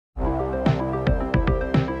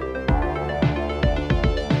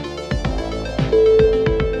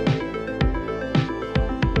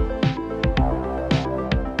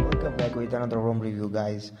with another ROM review,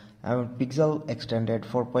 guys. Pixel Extended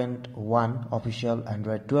 4.1 official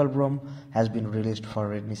Android 12 ROM has been released for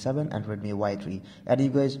Redmi 7 and Redmi Y3, and you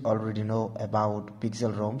guys already know about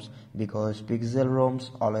Pixel ROMs because Pixel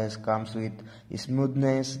ROMs always comes with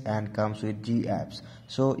smoothness and comes with G apps,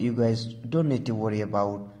 so you guys don't need to worry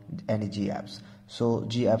about any G apps. So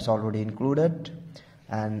G apps already included,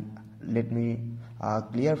 and let me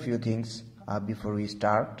clear a few things before we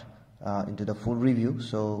start into the full review.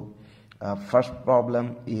 So first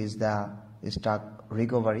problem is the stock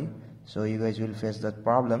recovery. So you guys will face that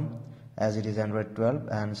problem as it is Android 12,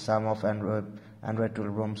 and some of Android 12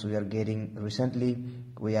 ROMs we are getting recently,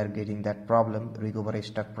 we are getting that problem, recovery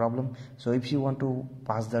stuck problem. So if you want to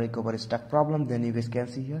pass the recovery stuck problem, then you guys can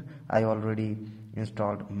see here I already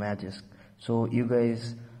installed Magisk. So you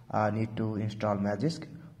guys need to install Magisk.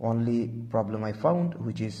 Only problem I found,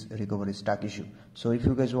 which is recovery stuck issue. So if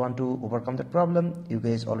you guys want to overcome that problem, you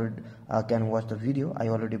guys already can watch the video. I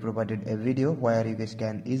already provided a video where you guys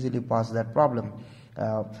can easily pass that problem,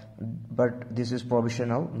 but this is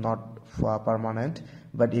provisional, not for permanent,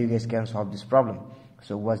 but you guys can solve this problem.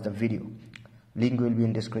 So watch the video, link will be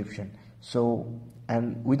in description. So,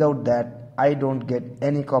 and without that, I don't get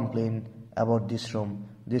any complaint about this ROM.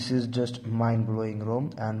 This is just mind-blowing ROM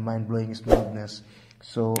and mind-blowing smoothness.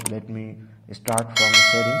 So let me start from the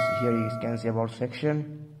settings. Here you can see about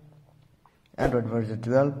section, Android version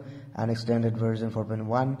 12 and extended version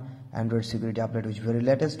 4.1, Android security update which is very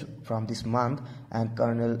latest from this month, and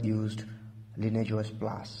kernel used Lineage OS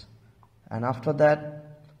Plus. And after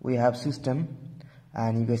that we have system,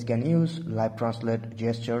 and you guys can use live translate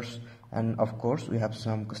gestures, and of course we have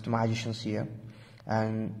some customizations here,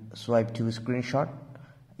 and swipe to screenshot.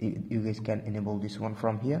 You guys can enable this one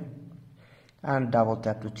from here, and double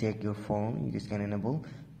tap to check your phone. You guys can enable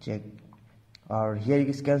check, or here you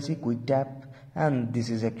guys can see quick tap, and this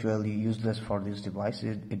is actually useless for this device.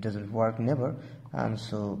 It doesn't work never, and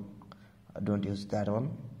so don't use that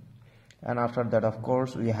one. And after that, of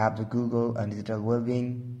course, we have the Google and digital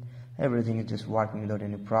well-being. Everything is just working without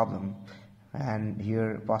any problem. And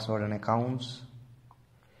here password and accounts,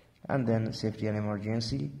 and then safety and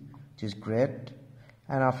emergency, which is great.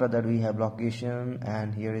 And after that we have location,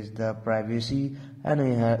 and here is the privacy, and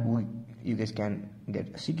you guys can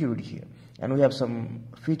get security here, and we have some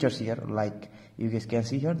features here, like you guys can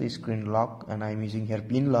see here the screen lock, and I'm using here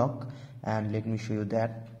pin lock. And let me show you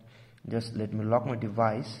that. Just let me lock my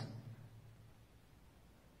device.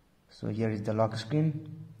 So here is the lock screen.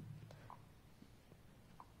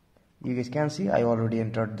 You guys can see I already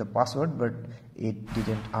entered the password, but it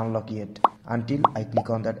didn't unlock yet until I click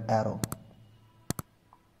on that arrow.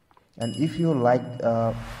 And if you like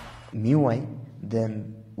MIUI,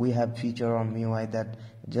 then we have feature on MIUI that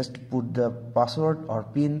just put the password or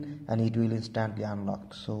pin and it will instantly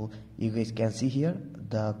unlock. So you guys can see here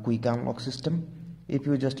the quick unlock system. If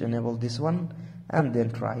you just enable this one and then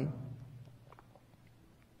try,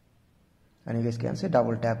 and you guys can see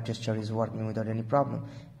double tap gesture is working without any problem.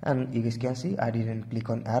 And you guys can see I didn't click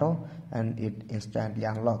on arrow and it instantly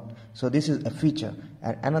unlocked. So this is a feature.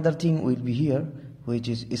 And another thing will be here, which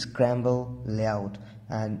is Scramble layout,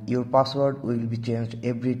 and your password will be changed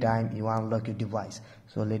every time you unlock your device.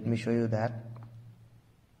 So let me show you that.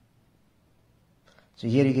 So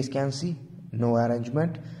here you guys can see no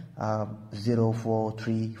arrangement, 0, 4,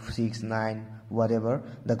 3, 6, 9, whatever,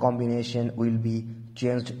 the combination will be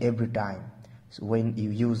changed every time when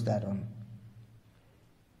you use that one.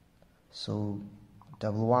 So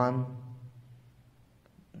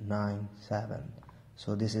 1197.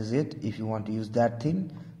 So this is it. If you want to use that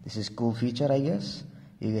thing, this is cool feature, I guess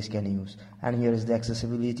you guys can use. And here is the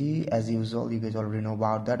accessibility as usual. You guys already know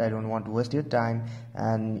about that. I don't want to waste your time.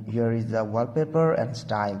 And here is the wallpaper and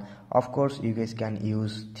style. Of course you guys can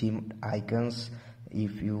use theme icons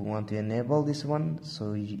if you want to enable this one.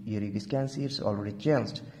 So here you guys can see it's already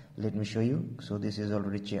changed. Let me show you. So this is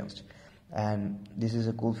already changed, and this is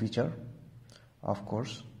a cool feature, of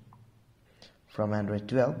course, from Android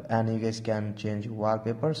 12. And you guys can change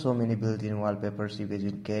wallpaper. So many built-in wallpapers you guys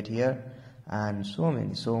will get here, and so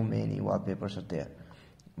many wallpapers are there,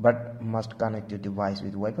 but must connect your device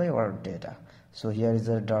with Wi-Fi or data. So here is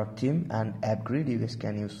the dark theme and app grid. You guys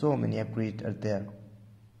can use so many app grids are there.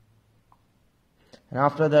 And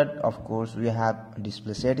after that, of course, we have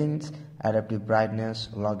display settings, adaptive brightness,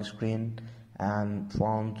 lock screen, and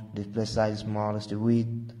font, display size, smallest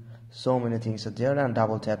width. So many things are there, and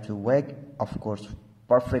double tap to wake, of course,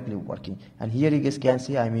 perfectly working. And here you guys can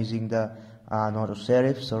see I'm using the not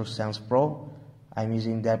serif Source Sans Pro. I'm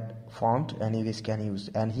using that font, and you guys can use.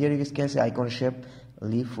 And here you guys can see icon shape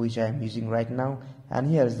leaf, which I'm using right now. And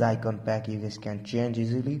here is the icon pack. You guys can change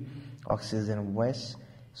easily. oxygen voice.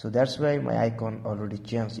 So that's why my icon already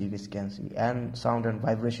changed, you guys can see. And sound and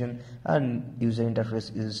vibration and user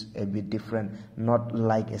interface is a bit different, not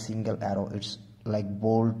like a single arrow. It's like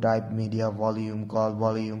bold type, media volume, call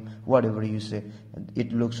volume, whatever you say.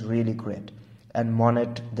 It looks really great. And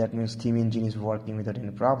monet, that means theme engine, is working without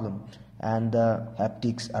any problem. And the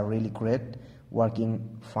haptics are really great,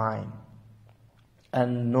 working fine.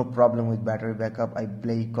 And no problem with battery backup. I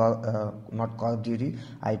play not Call of Duty,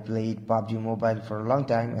 I played PUBG Mobile for a long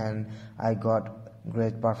time and I got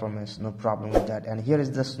great performance, no problem with that. And here is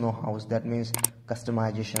the snow house, that means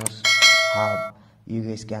customizations hub, you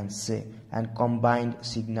guys can see. And combined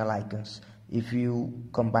signal icons, if you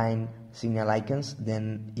combine signal icons,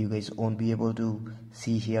 then you guys won't be able to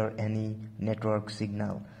see here any network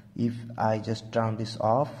signal. If I just turn this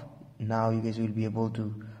off, now you guys will be able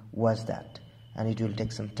to watch that, and it will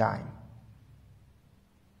take some time.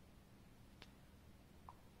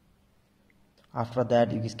 After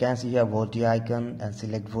that, you guys can see here VoLTE icon and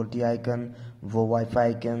select VoLTE icon, Wi-Fi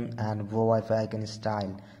icon, and Wi-Fi icon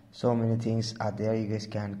style. So many things are there, you guys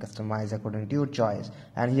can customize according to your choice.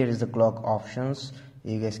 And here is the clock options,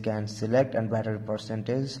 you guys can select, and battery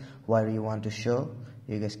percentage where you want to show,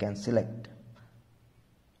 you guys can select.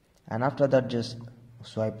 And after that, just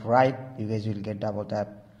swipe right, you guys will get double tap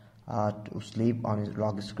to sleep on his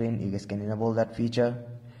lock screen. You guys can enable that feature.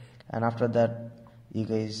 And after that, you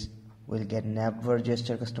guys will get navbar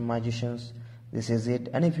gesture customizations. This is it.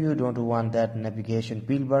 And if you don't want that navigation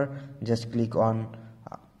pill bar, just click on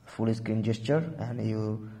full screen gesture and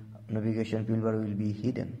your navigation pill bar will be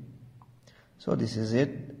hidden. So this is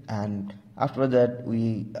it. And after that,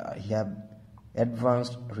 we have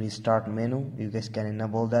advanced restart menu. You guys can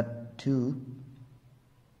enable that too.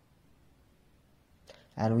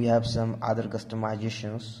 And we have some other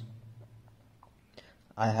customizations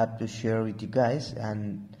I have to share with you guys,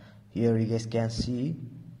 and here you guys can see.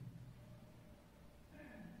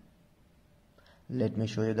 Let me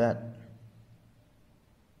show you that.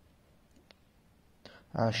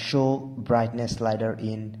 Show brightness slider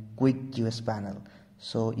in quick QS panel.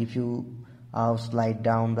 So if you slide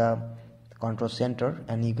down the control center,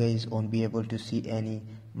 and you guys won't be able to see any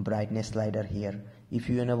brightness slider here. If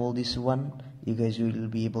you enable this one, you guys will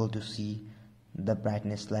be able to see the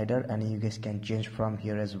brightness slider, and you guys can change from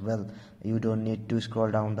here as well. You don't need to scroll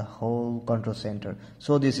down the whole control center.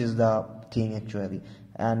 So this is the thing actually.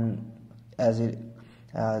 And as it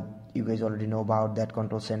you guys already know about that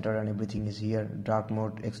control center, and everything is here. Dark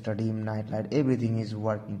mode, extra dim, night light, everything is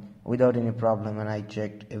working without any problem, and I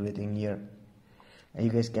checked everything here. You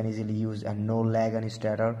guys can easily use, and no lag and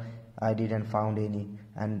stutter, I didn't found any.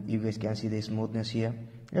 And you guys can see the smoothness here,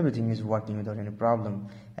 everything is working without any problem.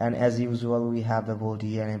 And as usual, we have the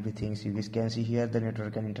VoLTE and everything. So you guys can see here the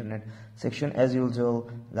network and internet section. As usual,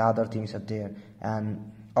 the other things are there.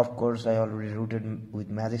 And of course, I already rooted with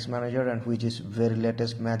Magisk Manager, and which is very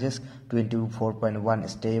latest Magisk 24.1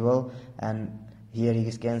 stable. And here you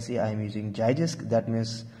guys can see I am using Gydisk. That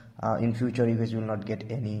means in future you guys will not get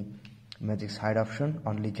any Magisk hide option,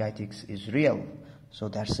 only Gydisk is real. So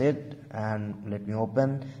that's it. And let me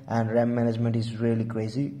open. And RAM management is really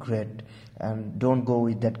crazy, great. And don't go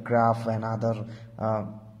with that graph and other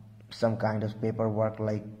some kind of paperwork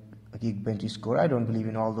like Geekbench score. I don't believe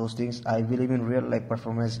in all those things. I believe in real life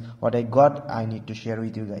performance. What I got, I need to share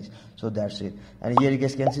with you guys. So that's it. And here you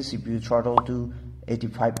guys can see CPU throttle to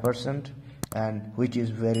 85%, and which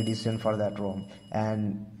is very decent for that ROM.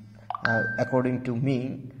 And according to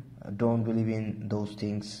me, don't believe in those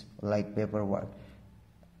things like paperwork.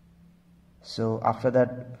 So after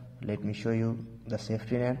that, let me show you the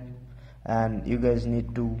safety net. And you guys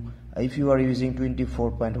need to, if you are using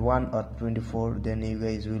 24.1 or 24, then you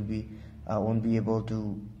guys will be won't be able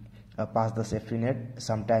to pass the safety net.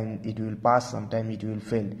 Sometime it will pass, sometime it will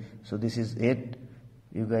fail. So this is it,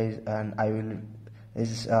 you guys, and I will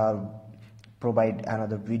provide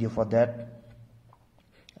another video for that.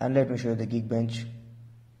 And let me show you the Geekbench.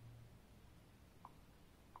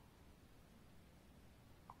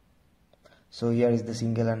 So here is the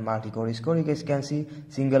single and multi-core score. You guys can see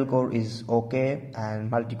single core is okay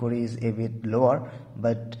and multi-core is a bit lower,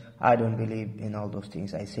 but I don't believe in all those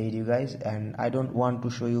things I said, you guys. And I don't want to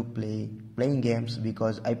show you playing games,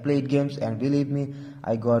 because I played games and believe me,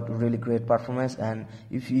 I got really great performance. And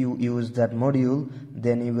if you use that module,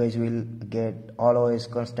 then you guys will get always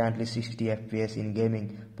constantly 60 FPS in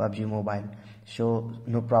gaming PUBG Mobile. So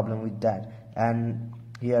no problem with that. And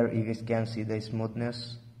here you guys can see the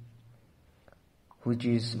smoothness, which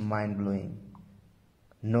is mind-blowing.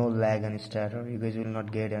 No lag and stutter, you guys will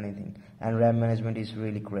not get anything. And RAM management is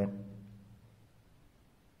really great.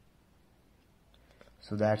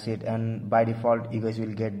 So that's it, and by default you guys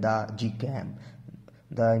will get the Gcam.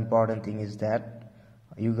 The important thing is that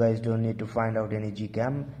you guys don't need to find out any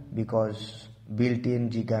Gcam because built-in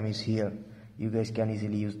Gcam is here. You guys can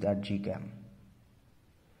easily use that Gcam.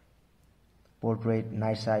 Portrait,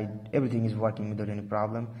 night side, everything is working without any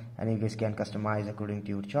problem, and you guys can customize according to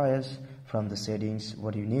your choice from the settings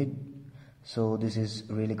what you need. So this is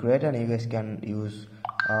really great, and you guys can use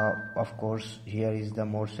of course here is the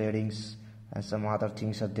more settings and some other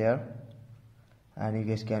things are there, and you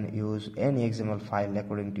guys can use any XML file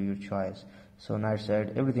according to your choice. So night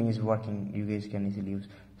side, everything is working, you guys can easily use.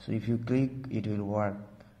 So if you click, it will work.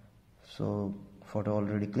 So photo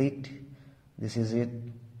already clicked, this is it.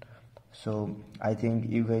 So I think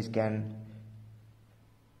you guys can,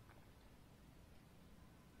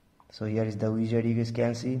 so here is the widget, you guys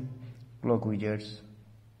can see clock widgets,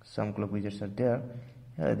 some clock widgets are there.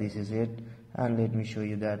 This is it, and let me show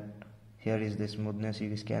you that here is the smoothness, you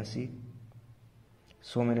guys can see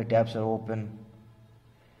so many tabs are open,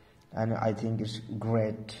 and I think it's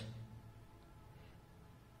great.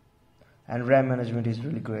 And RAM management is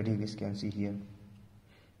really great, you guys can see here.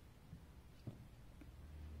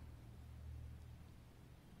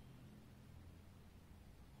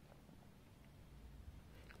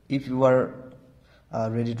 If you are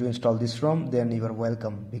ready to install this ROM, then you are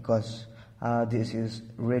welcome, because this is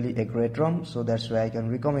really a great ROM. So that's why I can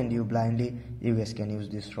recommend you blindly, you guys can use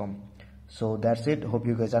this ROM. So that's it, hope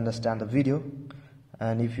you guys understand the video,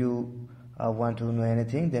 and if you want to know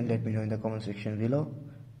anything, then let me know in the comment section below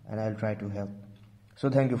and I'll try to help. So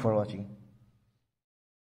thank you for watching.